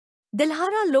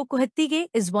Dilhara Lokuhettige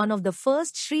is one of the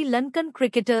first Sri Lankan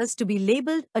cricketers to be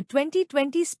labelled a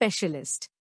 2020 specialist.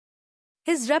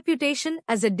 His reputation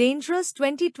as a dangerous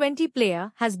 2020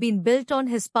 player has been built on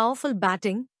his powerful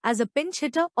batting as a pinch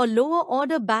hitter or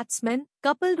lower-order batsman,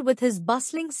 coupled with his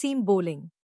bustling seam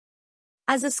bowling.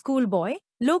 As a schoolboy,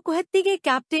 Lokuhittege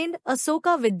captained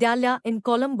Asoka Vidalaya in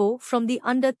Colombo from the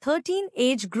under-13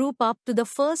 age group up to the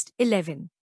first 11.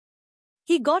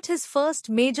 He got his first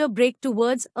major break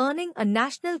towards earning a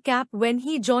national cap when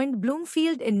he joined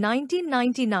Bloomfield in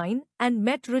 1999 and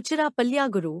met Ruchira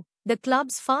Palyaguru, the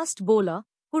club's fast bowler,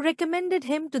 who recommended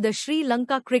him to the Sri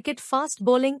Lanka Cricket Fast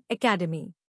Bowling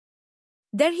Academy.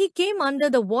 There he came under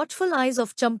the watchful eyes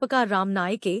of Champaka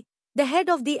Ramnaike, the head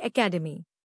of the academy.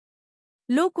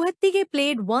 Lokuhittege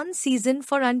played one season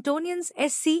for Antonians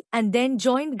SC and then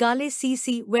joined Gale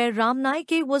CC, where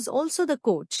Ramnaike was also the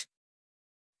coach.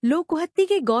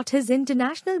 Lokuhittege got his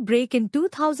international break in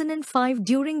 2005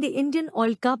 during the Indian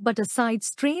Oil Cup, but a side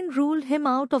strain ruled him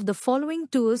out of the following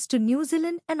tours to New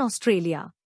Zealand and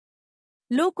Australia.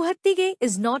 Lokuhittege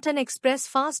is not an express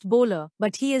fast bowler,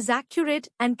 but he is accurate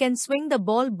and can swing the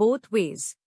ball both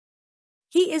ways.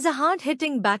 He is a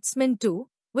hard-hitting batsman too,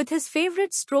 with his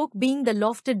favourite stroke being the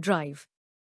lofted drive.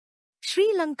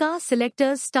 Sri Lanka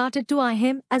selectors started to eye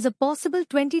him as a possible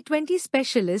 2020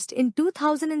 specialist in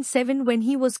 2007 when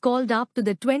he was called up to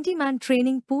the 20-man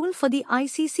training pool for the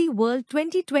ICC World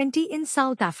 2020 in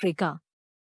South Africa.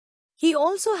 He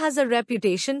also has a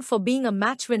reputation for being a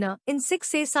match winner in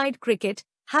 6-a-side cricket,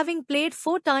 having played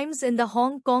 4 times in the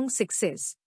Hong Kong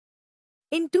Sixes.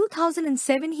 In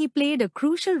 2007 he played a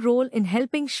crucial role in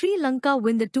helping Sri Lanka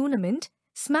win the tournament,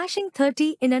 smashing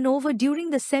 30 in an over during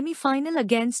the semi-final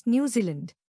against New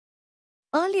Zealand.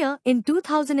 Earlier, in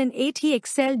 2008 he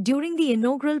excelled during the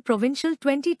inaugural provincial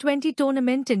 2020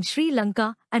 tournament in Sri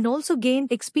Lanka and also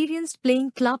gained experience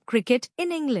playing club cricket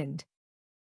in England.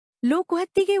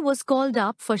 Lokuhettige was called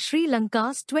up for Sri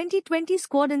Lanka's 2020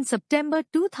 squad in September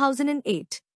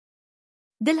 2008.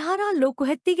 Dilhara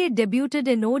Lokuhettige debuted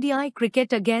in ODI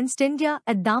cricket against India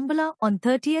at Dambala on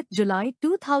 30th July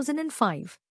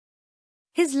 2005.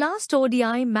 His last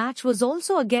ODI match was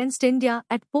also against India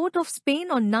at Port of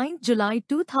Spain on 9th July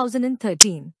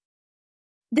 2013.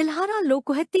 Dilhara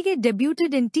Lokuhettige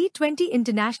debuted in T20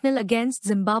 International against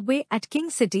Zimbabwe at King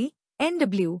City,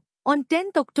 NW, on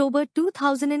 10th October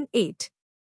 2008.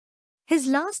 His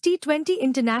last T20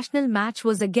 International match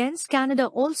was against Canada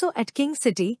also at King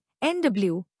City,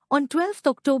 NW, on 12th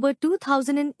October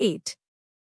 2008.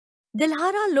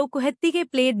 Dilhara Lokuhettige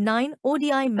played 9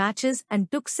 ODI matches and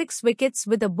took 6 wickets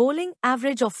with a bowling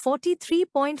average of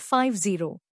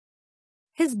 43.50.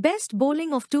 His best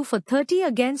bowling of 2 for 30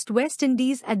 against West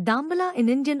Indies at Dambala in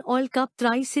Indian Oil Cup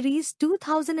Tri-Series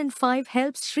 2005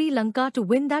 helped Sri Lanka to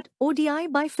win that ODI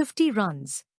by 50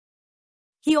 runs.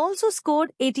 He also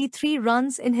scored 83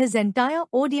 runs in his entire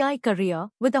ODI career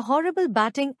with a horrible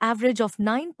batting average of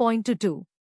 9.22.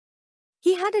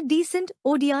 He had a decent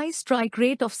ODI strike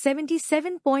rate of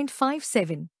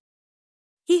 77.57.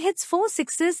 He hits 4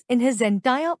 sixes in his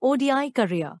entire ODI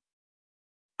career.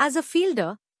 As a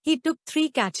fielder, he took 3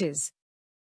 catches.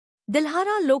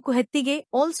 Dilhara Lokuhettige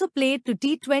also played 2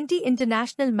 T20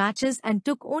 international matches and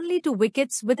took only 2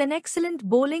 wickets with an excellent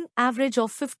bowling average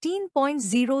of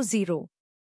 15.00.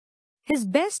 His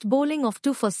best bowling of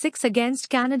 2 for 6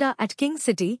 against Canada at King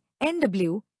City,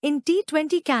 NW, in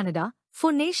T20 Canada,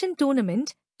 4-Nation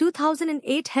Tournament,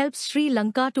 2008 helped Sri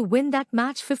Lanka to win that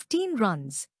match 15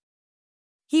 runs.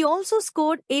 He also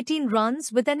scored 18 runs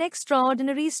with an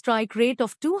extraordinary strike rate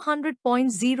of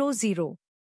 200.00.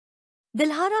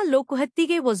 Dilhara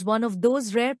Lokuhettige was one of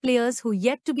those rare players who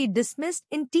yet to be dismissed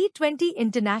in T20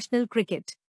 international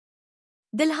cricket.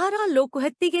 Dilhara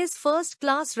Lokuhettige's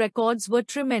first-class records were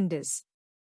tremendous.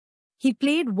 He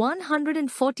played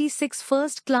 146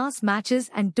 first-class matches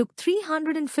and took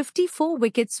 354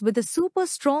 wickets with a super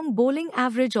strong bowling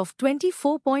average of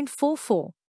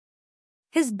 24.44.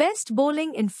 His best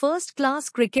bowling in first-class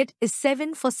cricket is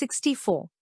 7 for 64.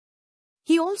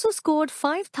 He also scored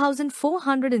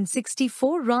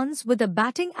 5,464 runs with a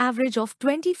batting average of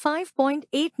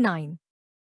 25.89.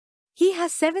 He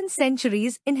has 7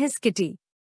 centuries in his kitty.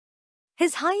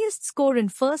 His highest score in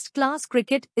first-class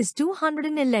cricket is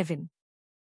 211.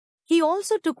 He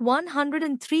also took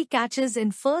 103 catches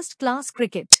in first-class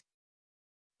cricket.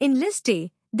 In List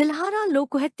A, Dilhara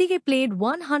Lokuhettige played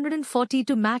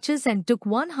 142 matches and took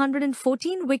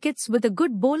 114 wickets with a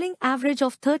good bowling average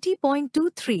of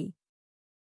 30.23.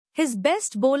 His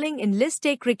best bowling in List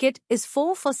A cricket is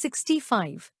 4 for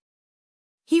 65.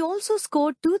 He also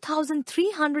scored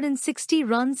 2,360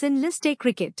 runs in List A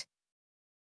cricket.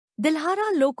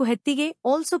 Dilhara Lokuhettige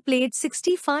also played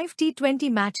 65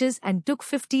 T20 matches and took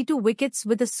 52 wickets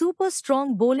with a super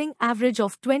strong bowling average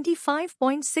of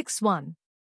 25.61.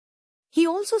 He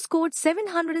also scored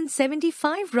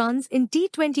 775 runs in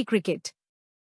T20 cricket.